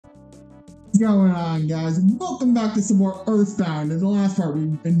going on, guys? Welcome back to some more Earthbound. In the last part,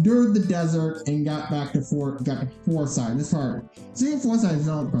 we endured the desert and got back to Foreside. This part, seeing Foreside is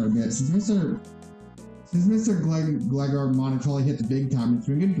not quite a bit. Since Mr. Glegor Monotoli hit the big time, it's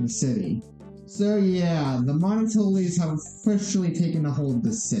been getting to the city. So yeah, the Monotolis have officially taken a hold of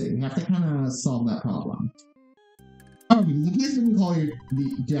the city. We have to kind of solve that problem. Oh, the place we can call your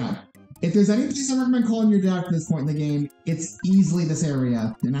dad. If there's any place I recommend calling your dad at this point in the game, it's easily this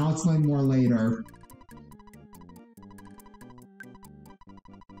area, and I'll explain more later.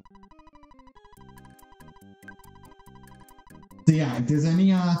 So yeah, if there's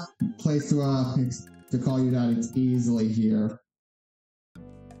any place to call your dad, it's easily here.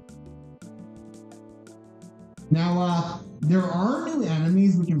 Now, there are new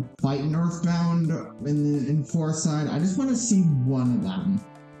enemies we can fight in Earthbound in Foreside. I just want to see one of them,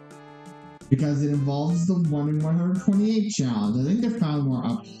 because it involves the 1 in 128 challenge. I think they found more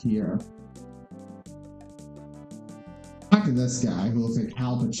up here. Back to this guy who looks like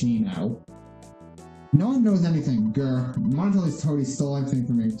Al Pacino. No one knows anything. Grr. Monotoli's totally stole everything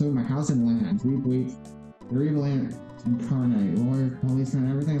from me, including my house and land. Weep. They're evil and incarnate. Lawyer,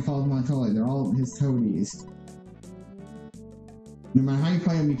 policeman, everything that follows Monotoli. They're all his toadies. No matter how you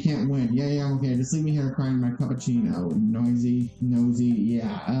fight him, you can't win. Yeah, okay. Just leave me here crying my cappuccino. Nosy.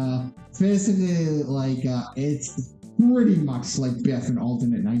 Yeah. Basically, like, it's pretty much like Biff in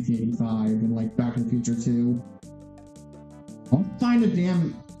Alternate 1985 and, like, Back to the Future 2. I'll find a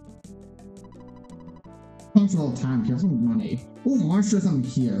damn punctual time here. Some money. Oh, I'm sure something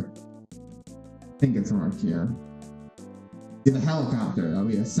here. I think it's around here. See, the helicopter. That'll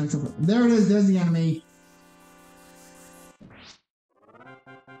be essential. There it is. There's the enemy.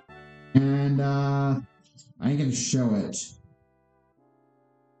 And, I ain't gonna show it.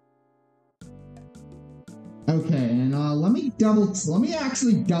 Okay, and, let me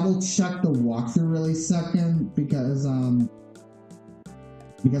actually double check the walkthrough really second, because I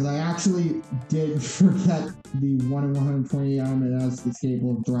actually did forget the 1 in 128 element that's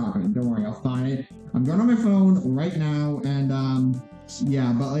capable of dropping. Don't worry, I'll find it. I'm going on my phone right now, and,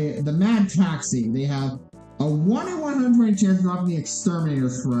 yeah, but, like, the Mad Taxi, they have a 1 in 120 chance of dropping the Exterminator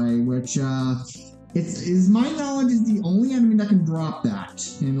Spray, which, is my knowledge is the only enemy that can drop that.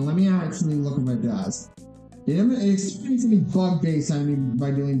 And let me actually look if it does. It experienced any bug-based enemy by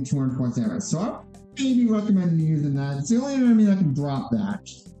dealing 200 points damage. So I maybe recommend using that. It's the only enemy that can drop that.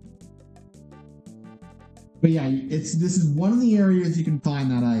 But yeah, this is one of the areas you can find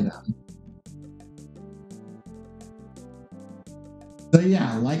that item. So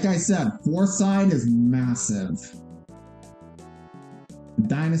yeah, like I said, Foreside is massive. The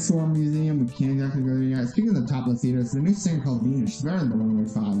Dinosaur Museum, we can't exactly go there yet. Speaking of the top of the theater, it's a new singer called Venus. She's better than the one we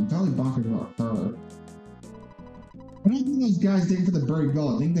found. I'm totally bonkers about her. What happened to those guys digging for the buried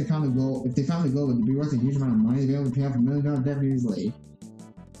gold? I think they found the gold. If they found the gold, it would be worth a huge amount of money. They'd be able to pay off $1 million debt easily.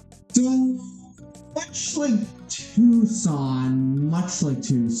 So, much like Tucson.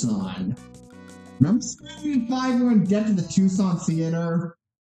 Remember 5 were in debt to the Tucson Theater?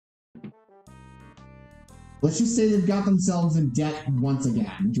 Let's just say they've got themselves in debt once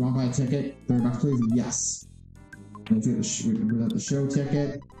again. Do you want to buy a ticket? $30 please? Yes. Let's get the show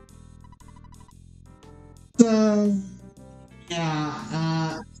ticket. So,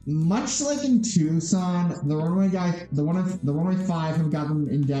 yeah, much like in Tucson, the Runaway 5 have got them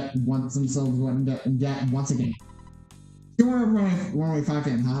in debt once themselves went in debt once again. You're a Runaway 5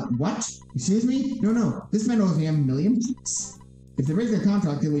 fan, huh? What? Excuse me? No. This man owes me $1 million. If they break their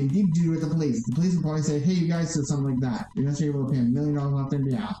contract, they will indeed do it with the police. The police will probably say, hey, you guys did something like that. You're not sure able to pay $1 million off their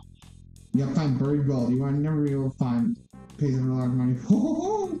behalf. You have to find buried gold. You are never able to pay them a lot of money.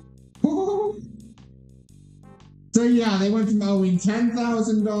 So yeah, they went from owing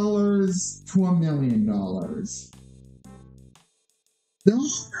 $10,000 to $1 million. There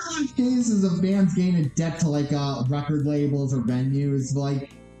are like cases of bands getting in debt to like record labels or venues, but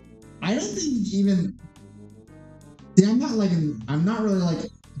like I don't think even I'm not really like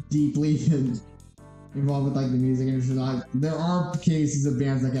deeply involved with like the music industry. There are cases of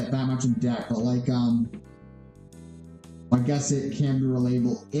bands that get that much in debt, but like I guess it can be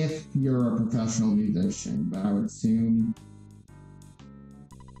relatable if you're a professional musician, but I would assume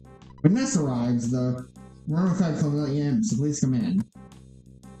when this arrives, the Runaway 5 million, so please come in.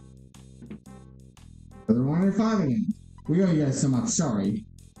 They're 105 again. We owe you guys so much, sorry.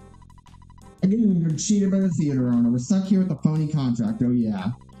 Again, we've been cheated by the theater owner. We're stuck here with a phony contract, oh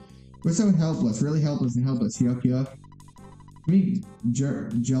yeah. We're so helpless, really helpless and helpless, yuck. Me,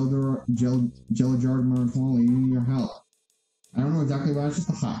 Jelajard Martoli, you need your help. I don't know exactly why, it's just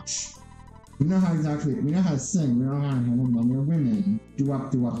a hutch. We know how to sing, we don't know how to handle money or women. Do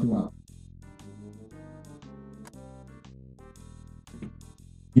up.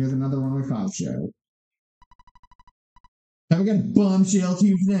 Here's another Runway 5 show. Have we got a bombshell to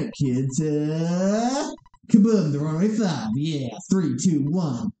you tonight, kids? Kaboom, the Runway 5. Yeah, 3, 2,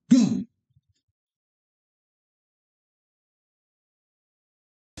 1, go!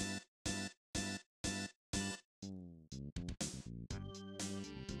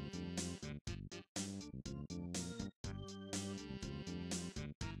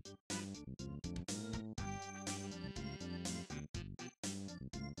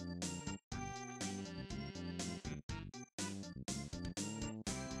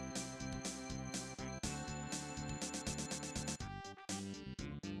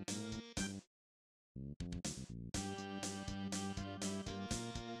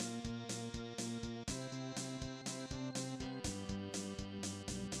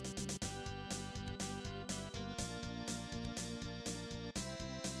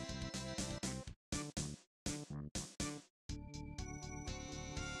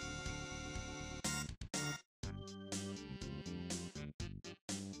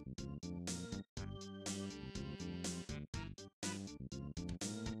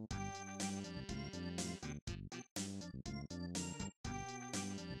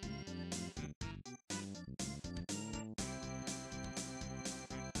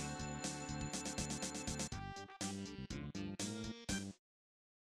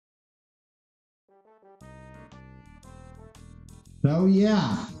 So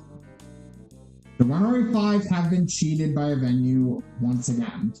yeah, the Runway 5 have been cheated by a venue once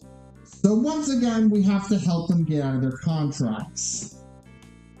again. So once again, we have to help them get out of their contracts.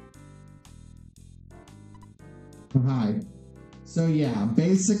 Oh, hi. So yeah,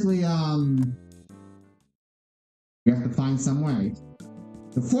 basically, we have to find some way.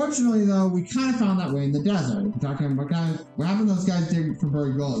 So fortunately, though, we kind of found that way in the desert. We're talking about what happened to those guys digging for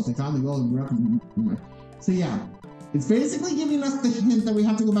buried gold. They found the gold and we're up in... So yeah, it's basically giving us the hint that we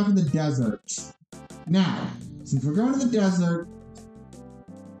have to go back to the desert. Now, since we're going to the desert,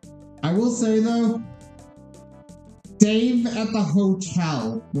 I will say, though, save at the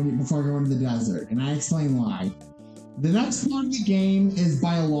hotel before going to the desert, and I explain why. The next part of the game is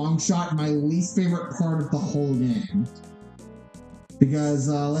by a long shot my least favorite part of the whole game. Because,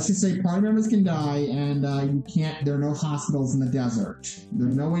 let's just say party members can die, and there are no hospitals in the desert.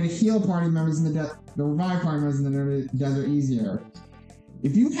 There's no way to heal party members in the desert, to revive party members in the desert easier.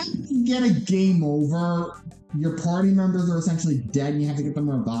 If you have to get a game over, your party members are essentially dead and you have to get them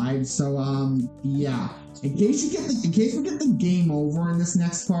revived. So, yeah. In case we get the game over in this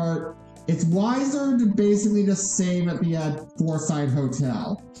next part, it's wiser to basically just save at the Forsyth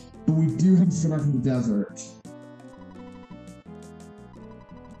Hotel. But we do have to go back to the desert.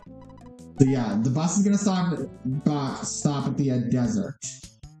 So yeah, the bus is gonna stop at the desert.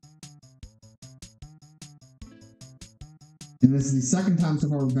 And this is the second time so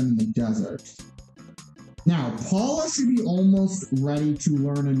far we've been in the desert. Now, Paula should be almost ready to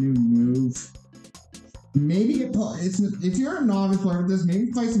learn a new move. Maybe if you're a novice player with this,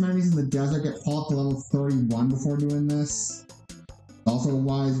 maybe fight some enemies in the desert, get Paula to level 31 before doing this. Also a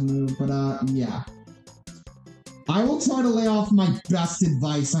wise move, but yeah. I will try to lay off my best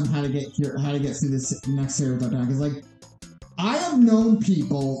advice on how to get through this next series without dying, because like I have known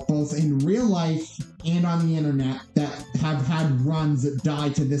people both in real life and on the internet that have had runs that die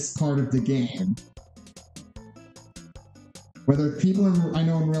to this part of the game. Whether people I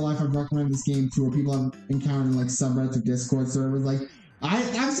know in real life have recommended this game to, or people I've encountered in like subreddits or Discord servers, like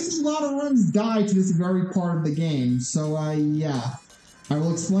I've seen a lot of runs die to this very part of the game. So yeah. I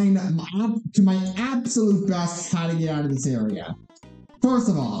will explain to my absolute best how to get out of this area. First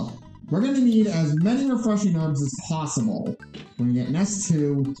of all, we're going to need as many refreshing herbs as possible. We're going to get an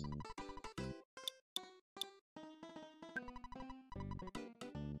S2.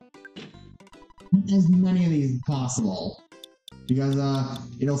 As many of these as possible. Because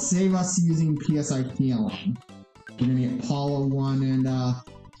it'll save us using PSI healing. We're going to get Paula 1 and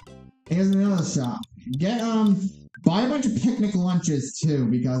here's another shop. Buy a bunch of picnic lunches, too,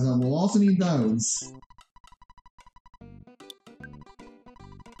 because we'll also need those.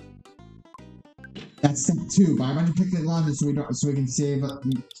 That's step 2. Buy a bunch of picnic lunches so we can save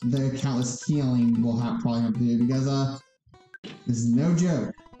the countless healing we'll probably have to do, because this is no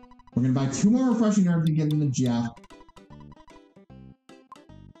joke. We're gonna buy 2 more refreshing herbs to give them to Jeff.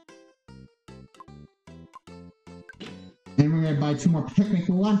 And we're gonna buy 2 more picnic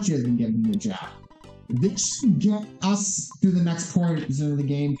lunches and give them to Jeff. This should get us through the next portion of the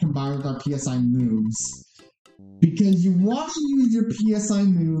game combined with our PSI moves. Because you want to use your PSI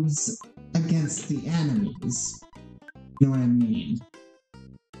moves against the enemies. You know what I mean?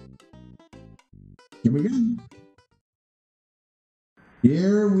 Here we go.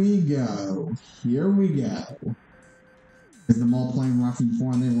 Here we go. Here we go. Because the mole plane rushing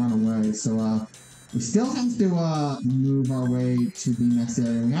before and they run away. So, we still have to, move our way to the next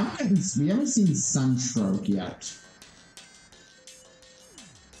area. We haven't seen Sunstroke yet.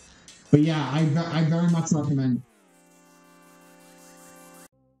 But yeah, I very much recommend.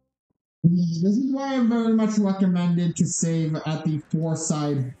 Yeah, this is why I very much recommended to save at the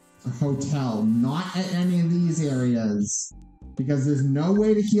Foreside Hotel, not at any of these areas. Because there's no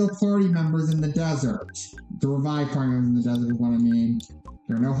way to heal party members in the desert. To revive party members in the desert is what I mean.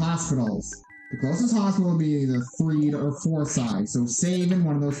 There are no hospitals. The closest hospital would be either Freed or Foreside, so save in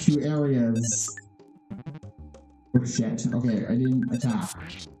one of those two areas. Oh shit, okay, I didn't attack.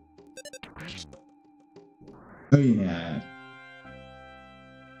 Oh yeah.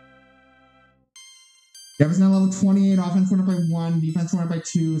 Jefferson now level 28, offense went up by 1, defense went up by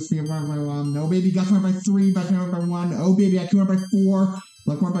 2, speed went up by 1. No baby, guts went up by 3, back went up by 1. Oh baby, IQ went up by 4,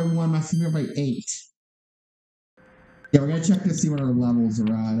 luck went up by 1, my speed went up by 8. Yeah, we're gonna check to see what our levels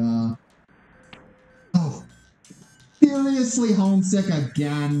are at. Oh. Seriously homesick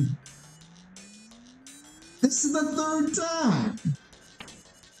again. This is the 3rd time.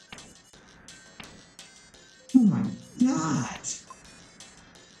 Oh my god.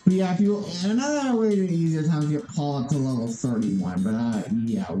 But yeah, if you another way to easier times to get Paul up to level 31, but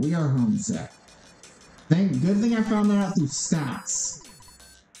yeah, we are homesick. Good thing I found that out through stats.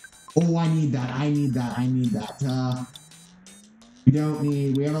 Oh, I need that. We don't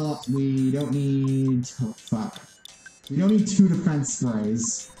need oh fuck. We don't need 2 defense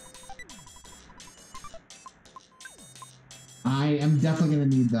sprays. I am definitely gonna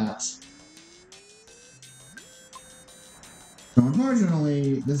need that. So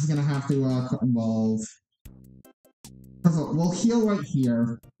unfortunately, this is gonna have to involve. First of all, we'll heal right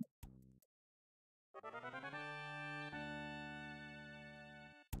here.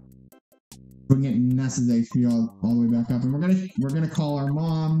 We're getting Ness's HP all the way back up, and we're gonna call our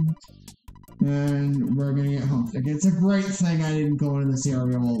mom, and we're gonna get home. It's a great thing I didn't go into this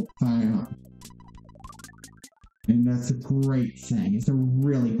area all the time, and that's a great thing. It's a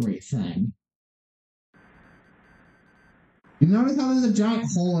really great thing. You notice how there's a giant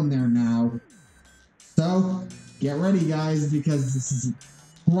hole in there now. So, get ready guys, because this is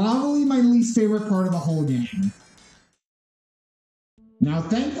probably my least favorite part of the whole game. Now,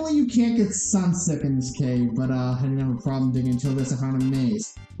 thankfully you can't get sunsick in this cave, but I didn't have a problem digging until this. I found a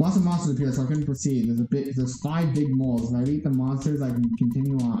maze. Lots of monsters appear, so I couldn't proceed. There's 5 big moles. If I eat the monsters, I can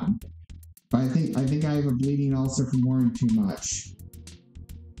continue on. But I think I have a bleeding ulcer from worrying too much.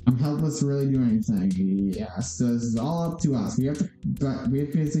 I'm helpless to really do anything. Yes, so this is all up to us. We have to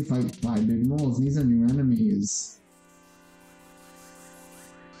basically fight 5 big moles. These are new enemies.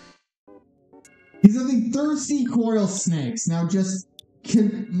 These are the thirsty coil snakes. Now,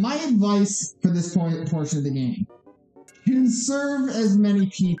 my advice for this portion of the game: conserve as many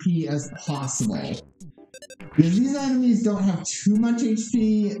PP as possible. Because these enemies don't have too much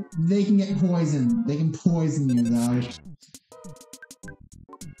HP, they can get poisoned. They can poison you, though.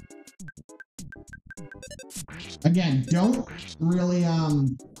 Again, don't really,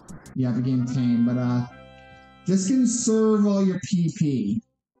 yeah, the game tame, but, just conserve all your PP.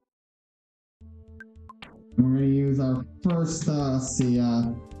 And we're gonna use our first, let's see,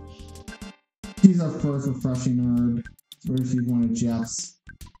 use our first refreshing herb. We're gonna use one of Jeff's.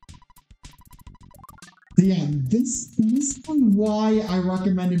 So yeah, this is why I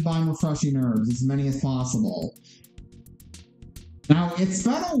recommended buying refreshing herbs, as many as possible. Now, it's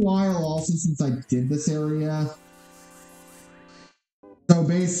been a while also since I did this area. So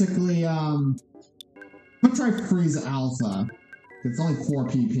basically, I'm gonna try Freeze Alpha. It's only 4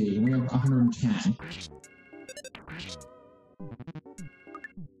 PP, we have 110.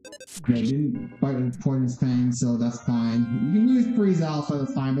 Yeah, I didn't bite with Poisonous Fang, so that's fine. You can use Freeze Alpha,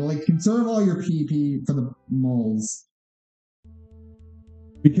 that's fine, but like, conserve all your PP for the moles.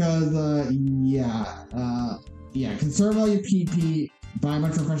 Because, yeah, conserve all your PP, buy a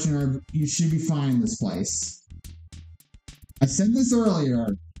bunch of refreshing herbs, you should be fine in this place. I said this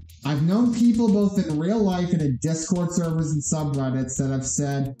earlier, I've known people both in real life and in Discord servers and subreddits that have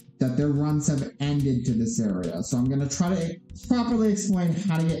said that their runs have ended to this area, so I'm going to try to properly explain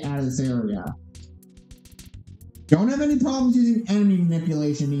how to get out of this area. Don't have any problems using enemy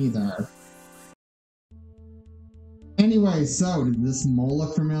manipulation either. Anyway, so, did this mole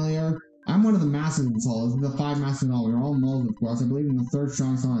look familiar? I'm one of the masters of this hole. This is the 5 masters in all. We're all moles, of course. I believe in the 3rd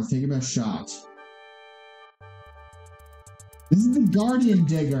strongest one. Let's take your best shot. This is the Guardian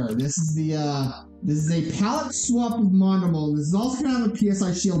Digger. This is a palette swap of Monomold. This is also going to have a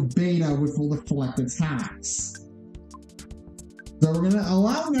PSI Shield Beta, which will deflect attacks. So we're gonna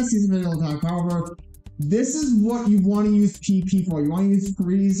allow Nessie's video attack. However, this is what you want to use PP for. You want to use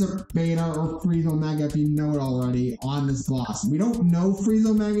Freeze Beta or Freeze Omega if you know it already on this boss. We don't know Freeze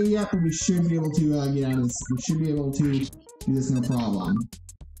Omega yet, but we should be able to get out of this. We should be able to do this no problem.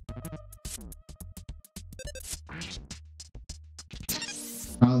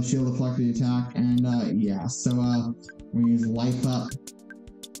 The shield deflect the attack, and yeah, so we use Life Up.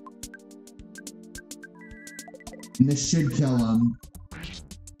 And this should kill him.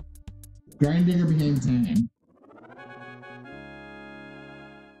 Grindinger became tame.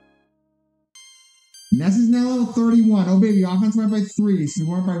 Ness is now level 31. Oh baby, offense went by 3, so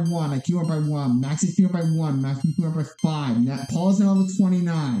went by 1, IQ went by 1, max HP went by 1, max HP went by 5. Paul is now level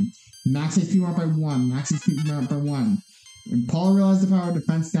 29. Max HP went by 1, max HP went by 1. And Paul realized the power of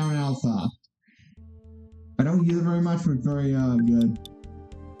defense down alpha. I don't use it very much, but it's very good.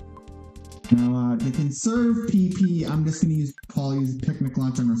 Now, to conserve PP, I'm just gonna use Paul's picnic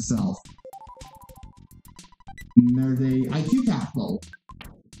lunch on herself. And there's a IQ capsule.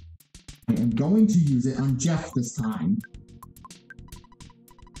 I am going to use it on Jeff this time.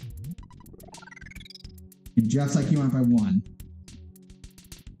 And Jeff's IQ went by 1.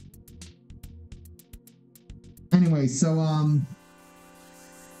 Anyway, so,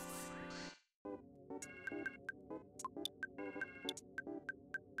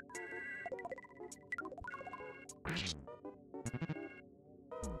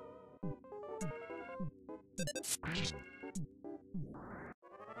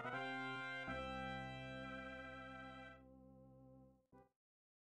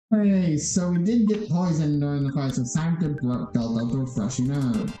 hey, so we did get poisoned during the fight, so it's time to belt out the refreshing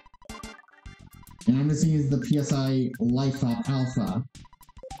herb. And I'm just gonna use the PSI Life Up Alpha.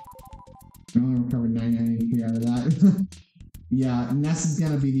 I only recovered 99 HP out of that. Yeah, Ness is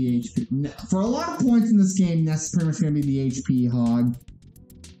gonna be the HP. For a lot of points in this game, Ness is pretty much gonna be the HP hog.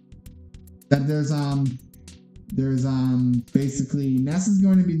 That there's basically, Ness is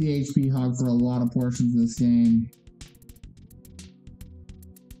going to be the HP hog for a lot of portions of this game.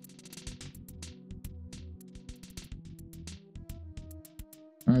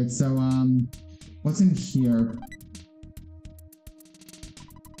 Alright, so, what's in here?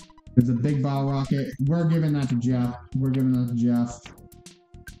 There's a big bottle rocket. We're giving that to Jeff. We're giving that to Jeff.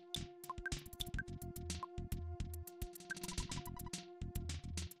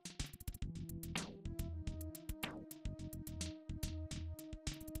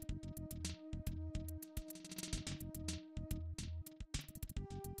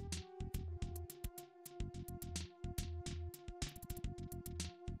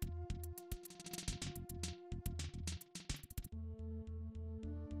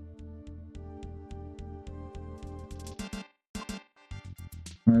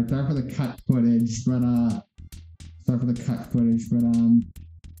 Alright, sorry for the cut footage, but,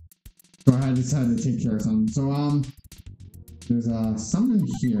 so I decided to take care of something. So, there's, something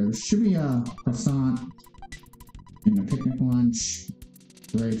here. There should be a croissant and a picnic lunch.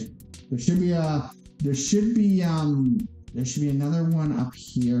 Great. There should be another one up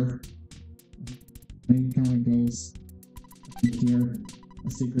here. I think it kind of goes up here.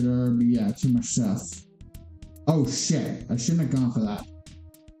 A secret herb, yeah, too much stuff. Oh shit, I shouldn't have gone for that.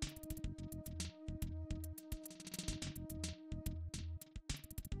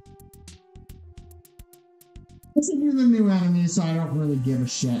 This is the new enemy, so I don't really give a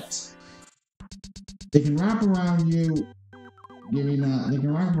shit. They can wrap around you,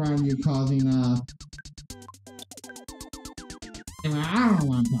 causing, anyway, I don't know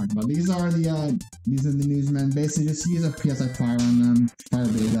what I'm talking about. These are the newsmen. Basically, just use a PSI fire on them. Fire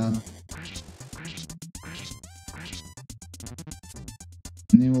beta.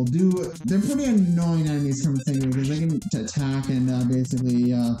 And they will they're pretty annoying enemies from the thing, because they can attack and,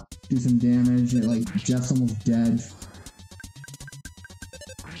 basically, do some damage. Like, Jeff's almost dead.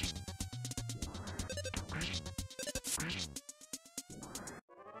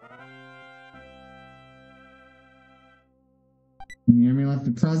 And the enemy left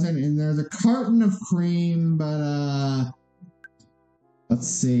the present, and there's a carton of cream, but, let's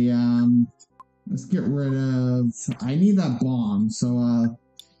see, let's get rid of, I need that bomb, so,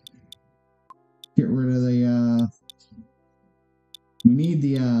 get rid of the, we need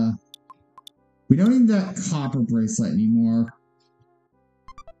the, we don't need that copper bracelet anymore.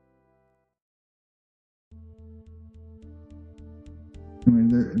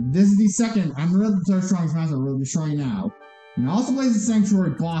 Anyway, this is the second, I'm really the strongest master we'll be showing now. And it also plays the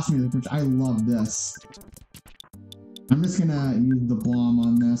Sanctuary boss music, which I love this. I'm just gonna use the bomb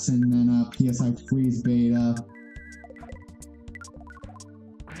on this, and then PSI freeze beta.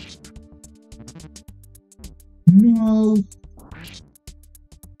 No!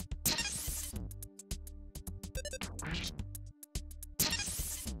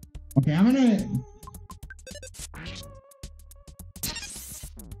 Okay, I'm gonna...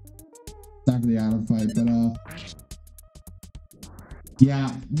 Back to the auto fight, but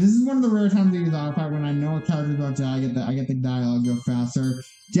yeah, this is one of the rare times I use auto fight when I know a character's about to die. I get the dialogue go faster.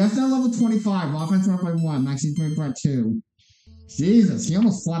 Jeff's now level 25, offense went up by 1, max HP by 2. Jesus, he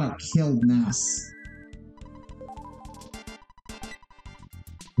almost flat out killed Ness.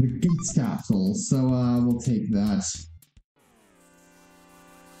 The Gates capsule, so we'll take that.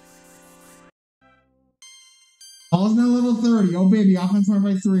 Paul's now level 30. Oh baby, offense went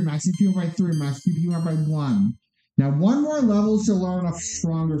by 3, max HP went by 3, max PP went by 1. Now one more level to learn a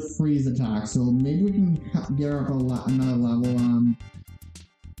stronger freeze attack, so maybe we can get her up another level.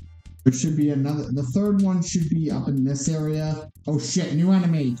 It should be another. The third one should be up in this area. Oh shit, new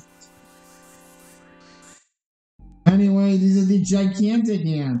enemy. Anyway, these are the gigantic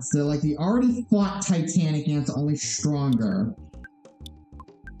ants. They're like the already fought Titanic ants, only stronger.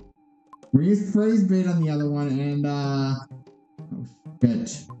 We use Praise Bait on the other one, and oh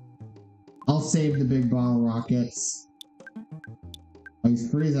shit. I'll save the big bottle rockets. I'll use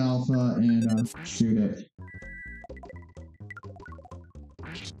Freeze Alpha and shoot it.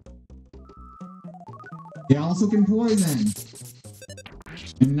 They also can poison.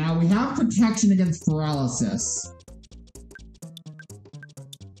 And now we have protection against paralysis.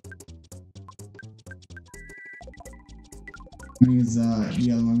 I'm gonna use the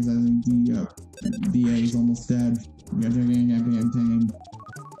other one because I think the A is almost dead.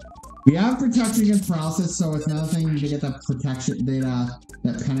 We have protection against paralysis, so it's another thing to get that protection data,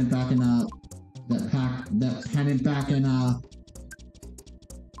 that pennant back in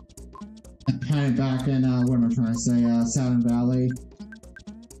what am I trying to say, Saturn Valley.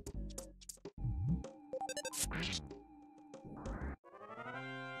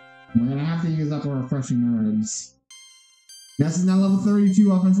 We're gonna have to use up our refreshing herbs. Ness is now level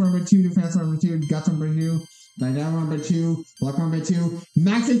 32, offense run by 2, defense run by 2, guts run by 2, dynamic run by 2, luck run by 2,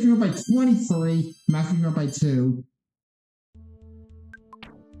 max HP run by 23, max HP run by 2.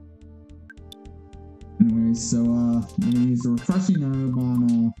 Anyway, so, I'm gonna use the refreshing herb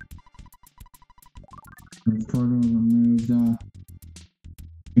on, program removed,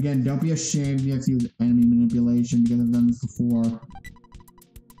 again, don't be ashamed you have to use enemy manipulation because I've done this before.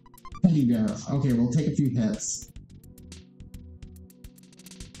 Teddy bear. Okay, we'll take a few hits.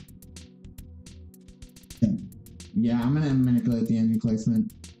 Yeah, I'm gonna manipulate the enemy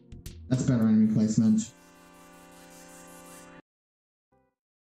placement. That's better enemy placement.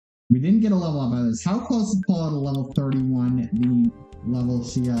 We didn't get a level up out of this. How close is Paula to level 31? The level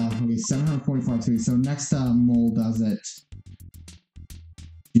she, okay, 744 too. So next mole does it.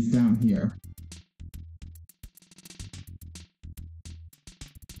 She's down here.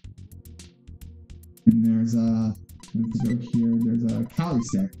 And there's let's go here, there's a calorie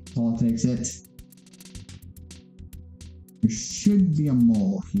stick. Paula takes it. There should be a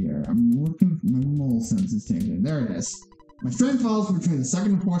mole here. I'm looking for my mole sense is taken. There it is. My strength falls between the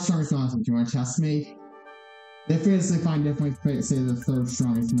second and fourth strongest master. Do you want to test me? They famously find different ways to say the third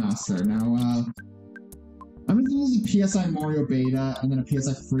strongest master. Now, I'm going to use a PSI Mario beta and then a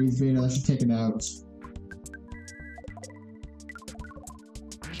PSI Freeze beta. That should take it out.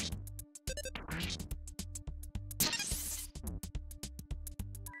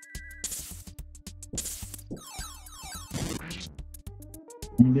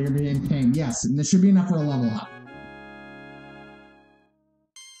 And they're going to be in pain. Yes, and this should be enough for a level up.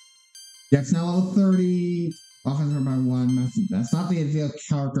 Jeff's now level 30. Offense by 1. That's not the ideal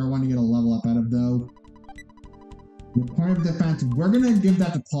character I want to get a level up out of, though. The point of defense, we're going to give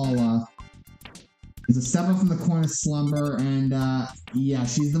that to Paula. It's a step up from the Coin of Slumber, and yeah,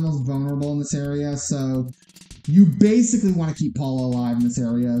 she's the most vulnerable in this area, so you basically want to keep Paula alive in this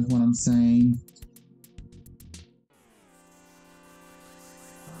area, is what I'm saying.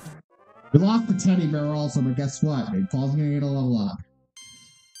 We lost the teddy bear also, but guess what? Paul's going to get a level up.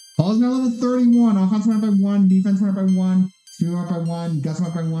 Paul's now level 31. Offense went up by 1, defense went up by 1, speed went up by 1, guts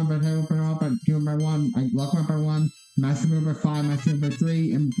went up by 1, but head went up by 2 by 1, luck went up by 1, master went up by 5, master went up by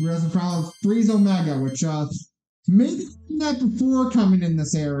 3, and Realism Problem 3's Omega, which maybe that before coming in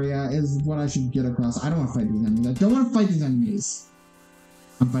this area is what I should get across. I don't want to fight these enemies. I don't want to fight these enemies.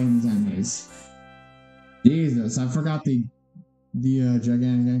 I'm fighting these enemies. Jesus, I forgot the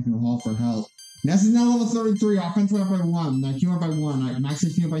gigantic hall for help. Ness is now level 33, offense went up by 1, max went by 1, max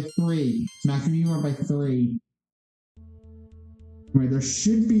HP went by 3, max HP went by 3. Wait, there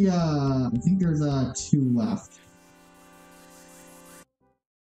should be, I think there's, 2 left.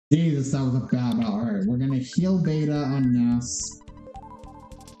 Jesus, that was a bad battle. Alright, we're gonna heal Beta on Ness.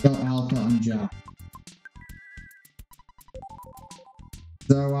 Heal Alpha on Jeff.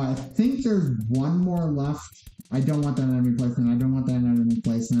 So I think there's one more left. I don't want that enemy placement. I don't want that enemy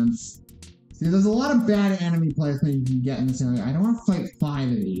placements. See, there's a lot of bad enemy placement you can get in this area. I don't want to fight 5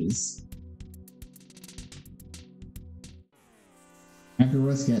 of these. I have to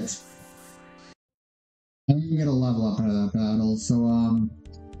risk it. I'm gonna get a level up out of that battle. So,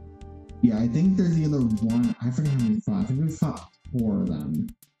 yeah, I think there's either one. I forget how many we fought. I think we fought 4 of them.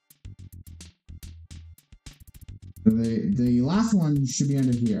 So the last one should be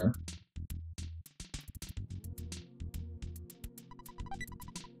under here.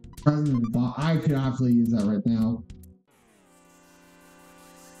 I could absolutely use that right now.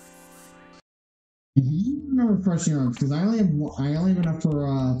 No refreshing herbs because I only have enough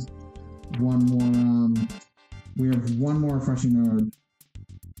for one more. We have one more refreshing herb.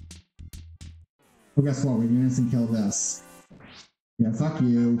 Well, guess what? We can instant kill this. Yeah, fuck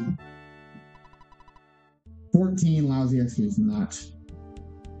you. 14 lousy XP from that.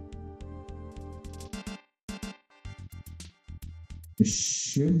 This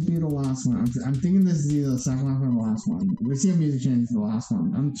should be the last one. I'm thinking this is either the second last one or the last one. We see a music change to the last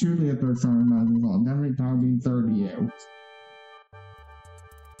one. I'm truly a third star as well. Never power being third to you.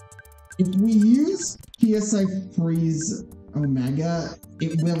 If we use PSI Freeze Omega,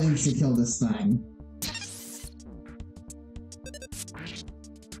 it will insta kill this thing.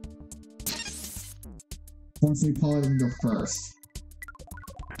 Once we pull it and go first.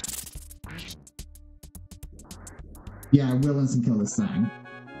 Yeah, I will instant kill this thing.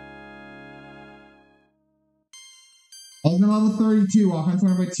 Ultimate level 32, offense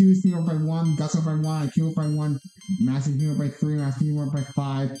went up by 2, speed went up by 1, guts went up by 1, IQ went up by 1, massive speed went up by 3, massive speed went up by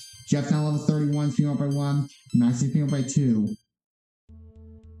 5, Jeff now level 31, speed went up by 1, massive speed went up by 2.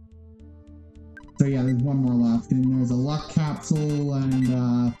 So yeah, there's one more left, and there's a luck capsule and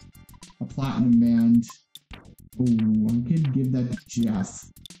a platinum band. Ooh, I could give that to Jeff.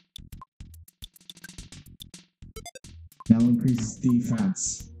 That'll increase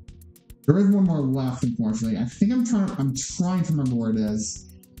defense. There is one more left, unfortunately. I think I'm trying to remember where it is.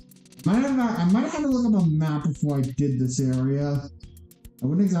 I might have had to look up a map before I did this area. I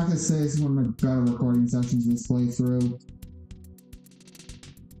wouldn't exactly say this is one of my better recording sessions this playthrough.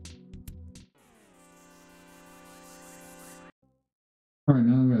 Alright,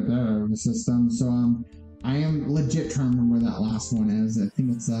 now we got that out of the system. So, I am legit trying to remember where that last one is. I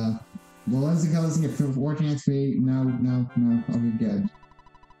think it's, well, let's get 14 XP. No. Okay, good.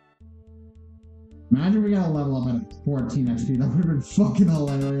 Imagine we got a level up at 14 XP. That would have been fucking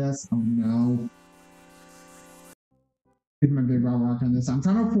hilarious. Oh no. Hit my big rock on this. I'm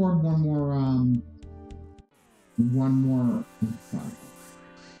trying to afford one more. Oh, fuck.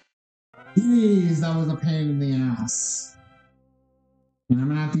 Jeez, that was a pain in the ass. And I'm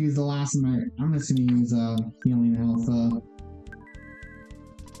gonna have to use the last of my. I'm just gonna use healing health.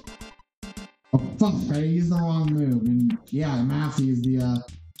 Oh fuck! I used the wrong move, and yeah, I'm gonna have to use the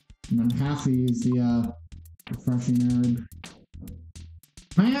refreshing herb.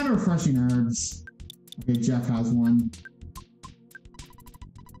 I had refreshing herbs. Okay, Jeff has one.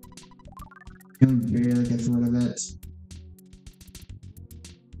 He barely gets rid of it.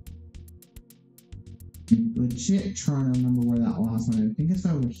 I'm legit trying to remember where that last one is. I think it's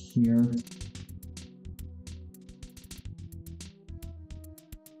over here.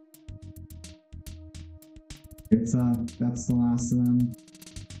 It's that's the last of them.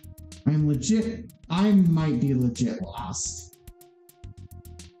 I might be legit lost.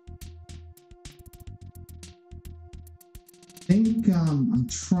 I think, I'm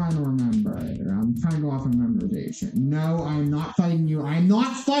trying to remember it. I'm trying to go off of memorization. No, I'm not fighting you. I'm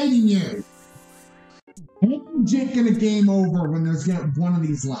not fighting you! I'm legit gonna game over when there's one of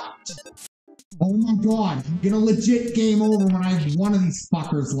these left. Oh my god, I'm gonna legit game over when I have one of these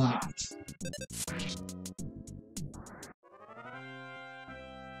fuckers left.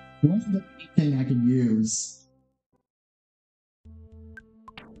 What's the anything I could use?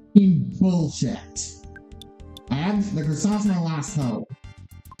 Bullshit. I have the croissant's my last hope.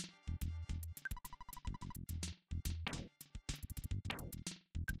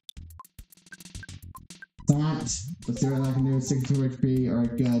 Let's see what I can do. 62 HP.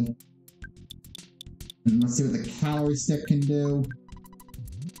 Alright, good. And let's see what the calorie stick can do.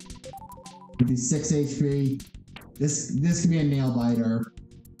 56 HP. This could be a nail biter.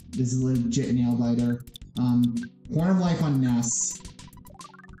 This is a legit nail biter. Horn of Life on Ness.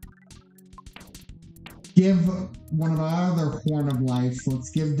 Give one of our other Horn of Life.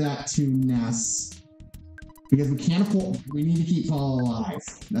 Let's give that to Ness. Because we can't afford. We need to keep Paul alive.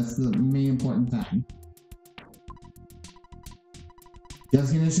 That's the main important thing.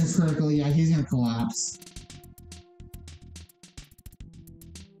 Jeff's condition is critical. Yeah, he's gonna collapse.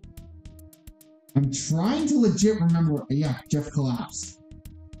 I'm trying to legit remember. Yeah, Jeff collapsed.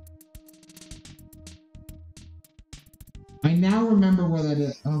 I now remember where that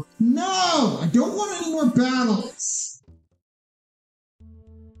is. Oh, no! I don't want any more battles!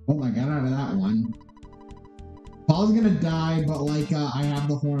 Oh, I got out of that one. Paul's gonna die, but like, I have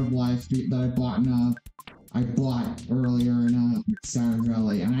the Horn of Life that I bought earlier in, Stardew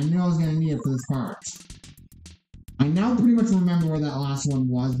Valley, and I knew I was gonna need it for this part. I now pretty much remember where that last one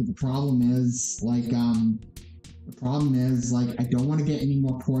was, but the problem is, like, I don't want to get any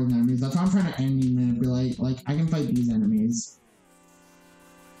more poison enemies. That's why I'm trying to end and manipulate. Like, I can fight these enemies.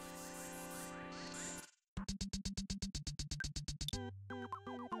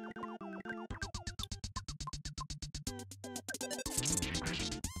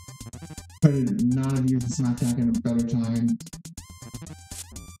 Could not have used the smack attack in a better time.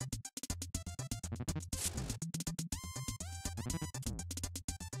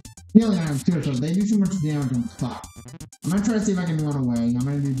 Healing items too, so they do too much damage and fuck. I'm gonna try to see if I can run away. I'm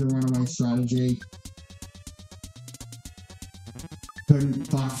gonna do the runaway strategy. Couldn't,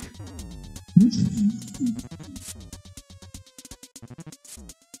 fuck.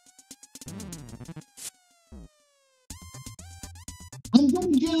 I'm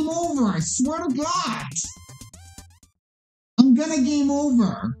gonna game over, I swear to God! I'm gonna game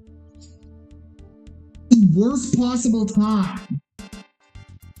over! The worst possible time.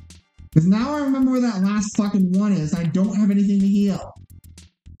 Because now I remember where that last fucking one is, I don't have anything to heal.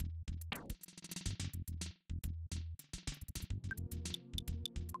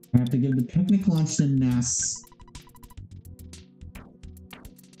 I have to give the picnic lunch to Ness.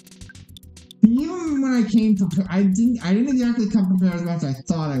 Even when I came prepared, I didn't exactly come prepared as much as I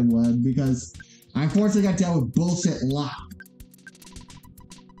thought I would, because I unfortunately got dealt with bullshit luck.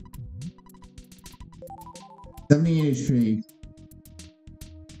 78 HP.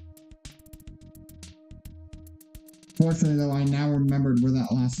 Fortunately, though, I now remembered where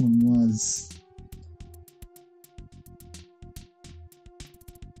that last one was.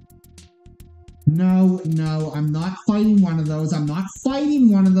 No, no, I'm not fighting one of those. I'm not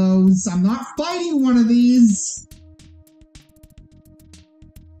fighting one of those. I'm not fighting one of these.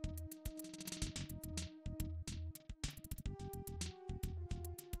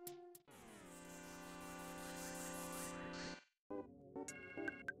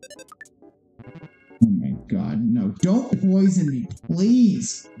 Oh my God, no. Don't poison me,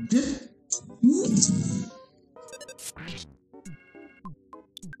 please. Just...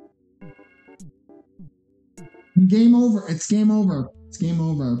 Game over. It's game over. It's game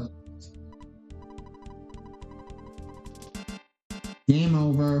over. Game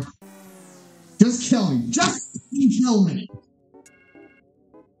over. Just kill me. Just kill me.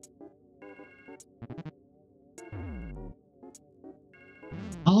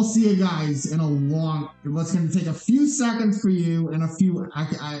 I'll see you guys in a long... It's going to take a few seconds for you and a few...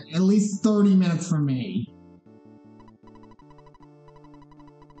 at least 30 minutes for me.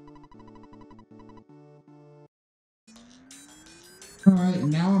 Alright,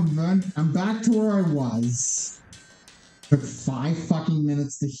 now I'm back to where I was. Took 5 fucking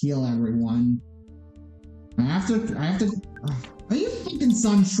minutes to heal everyone. I have to... Are you fucking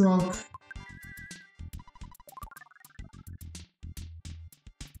Sunstroke?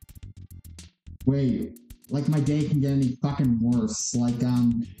 Wait, like my day can get any fucking worse. Like,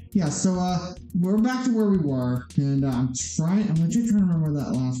 yeah, so, we're back to where we were, and, I'm legit trying to remember where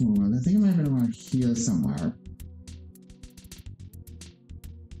that last one was. I think it might have been around here somewhere.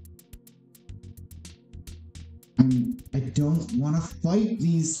 I don't want to fight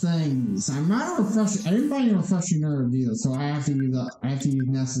these things. I'm not a refreshing. I didn't buy any refreshing herbs either, so I have to use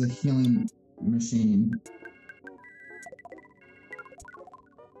Ness as a healing machine.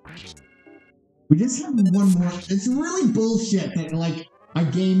 We just have one more. It's really bullshit that like I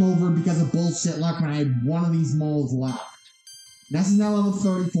game over because of bullshit luck when I had one of these moles left. Ness is now level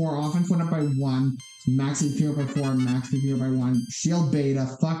 34. Offense went up by 1. Max HP up by 4. Max HP up by 1. Shield beta.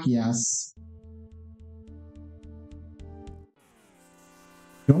 Fuck yes.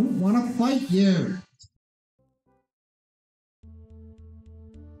 Don't want to fight you.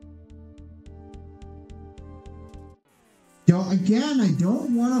 I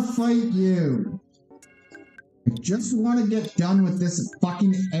don't want to fight you. I just want to get done with this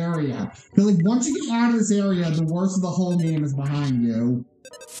fucking area. Because like, once you get out of this area, the worst of the whole game is behind you.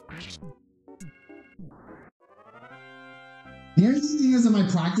 The interesting thing is, in my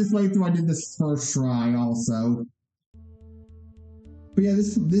practice playthrough, I did this first try also. But yeah,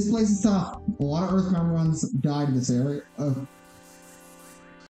 this place is tough. A lot of Earthbound runs died in this area. I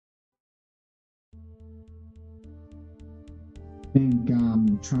think,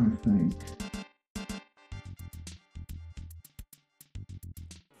 I'm trying to think.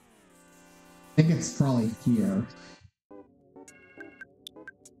 think it's probably here.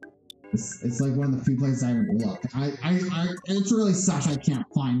 It's like one of the few places I haven't looked. It's really such I can't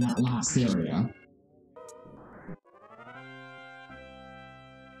find that last area.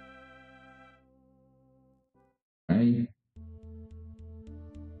 Right?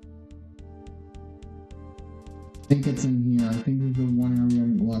 I think it's in here. I think it's the one area we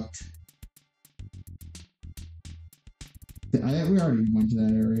haven't looked. We already went to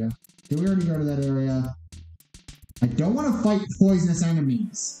that area. Did we already go to that area? I don't want to fight poisonous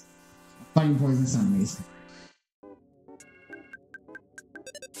enemies. Fighting poisonous enemies.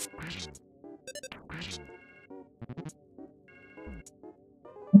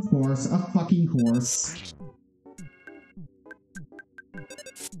 Of course, a fucking horse.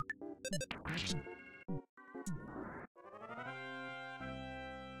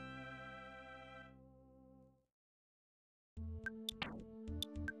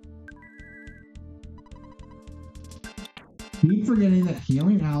 Keep forgetting that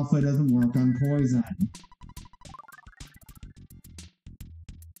healing alpha doesn't work on poison.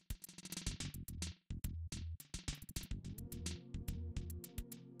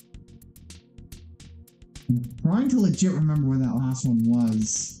 I'm trying to legit remember where that last one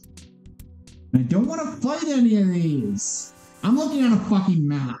was. And I don't want to fight any of these. I'm looking at a fucking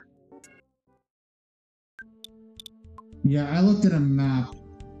map. Yeah, I looked at a map.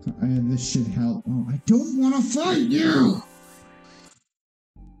 This should help. Oh, I don't want to fight you!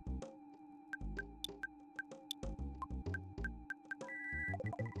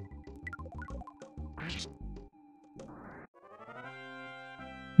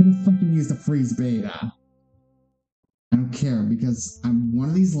 I'm gonna fucking use the freeze beta. I don't care because I'm one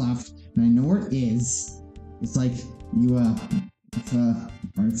of these left and I know where it is. It's like you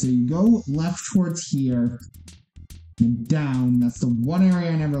alright, so you go left towards here and down. That's the one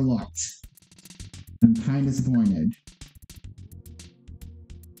area I never looked. I'm kind of disappointed.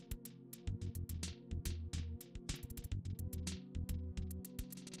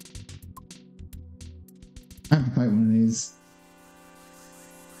 I have to fight one of these.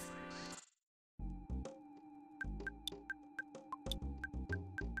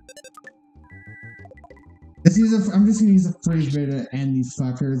 I'm just gonna use a freeze beta to end these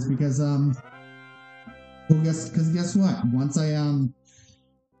fuckers because well, guess what? Once I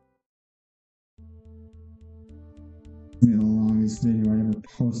made the longest video I ever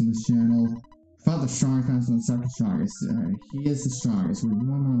posted on this channel. Fought the strongest and the second strongest. He is the strongest. With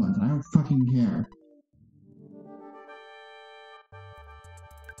one more left. I don't fucking care.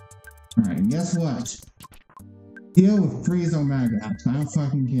 Alright, guess what? Deal with Freeze Omega. I don't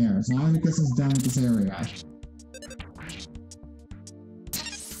fucking care. As long as it gets us down with this area.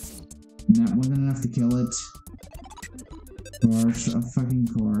 And that wasn't enough to kill it. Course, a fucking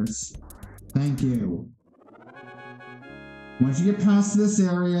course. Thank you. Once you get past this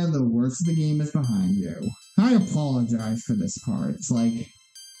area, the worst of the game is behind you. I apologize for this part. It's like...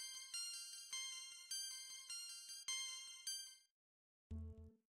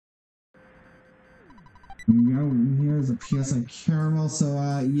 Here's a PSI caramel, so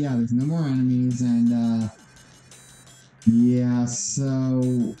yeah, there's no more enemies, and yeah, so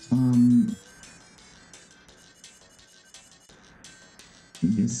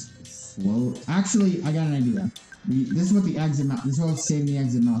we just slow. Actually, I got an idea. This is what the exit mouse. This is what I was saving the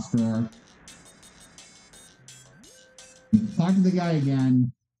exit mouse for. Talk to the guy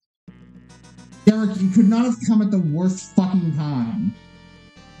again. Derek, you could not have come at the worst fucking time.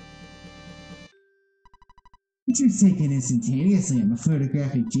 Picture taken instantaneously. I'm a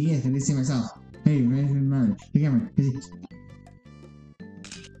photographic genius. I did see myself. Hey, Benjamin Murray. The camera.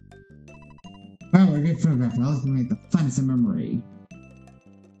 Wow, we're a good photographer. I'll make the funnest of memory.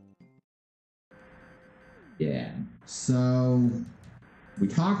 Yeah. So we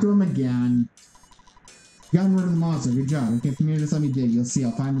talked to him again. Got rid of the monster. Good job. Okay, from here, just let me dig. You'll see.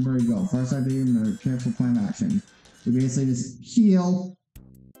 I'll find where to go. First, I dig him. Careful plan of action. We basically just heal.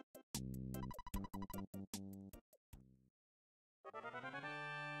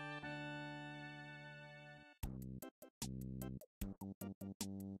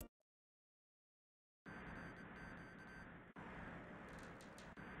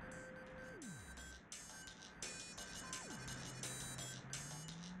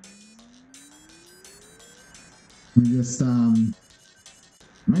 We just, am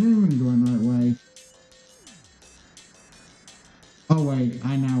I not even going the right way? Oh wait,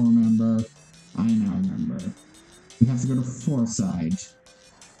 I now remember. We have to go to Foreside.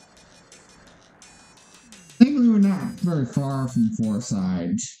 Thankfully, we're not very far from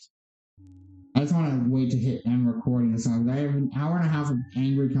Foreside. I just want to wait to hit end recording this song. I have an hour and a half of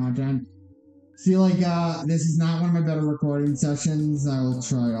angry content. See, like, this is not one of my better recording sessions. I will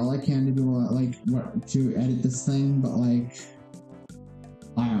try all I can to do, to edit this thing, but, like,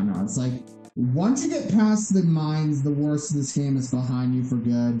 I don't know. It's like, once you get past the mines, the worst of this game is behind you for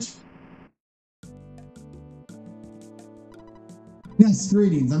good. Yes,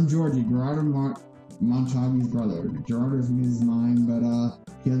 greetings. I'm Georgie, Gerardo Montague's brother. Gerardo's is mine, but,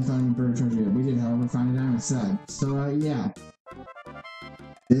 he hasn't found any buried treasure yet. We did, however, find a diamond set. So, yeah.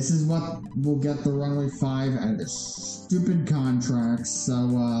 This is what will get the Runaway 5 out of this stupid contract.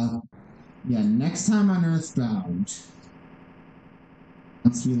 So, yeah, next time on Earthbound,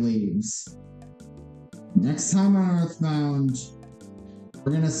 once he leaves, next time on Earthbound,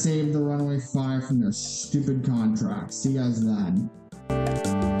 we're gonna save the Runaway 5 from their stupid contract. See you guys then.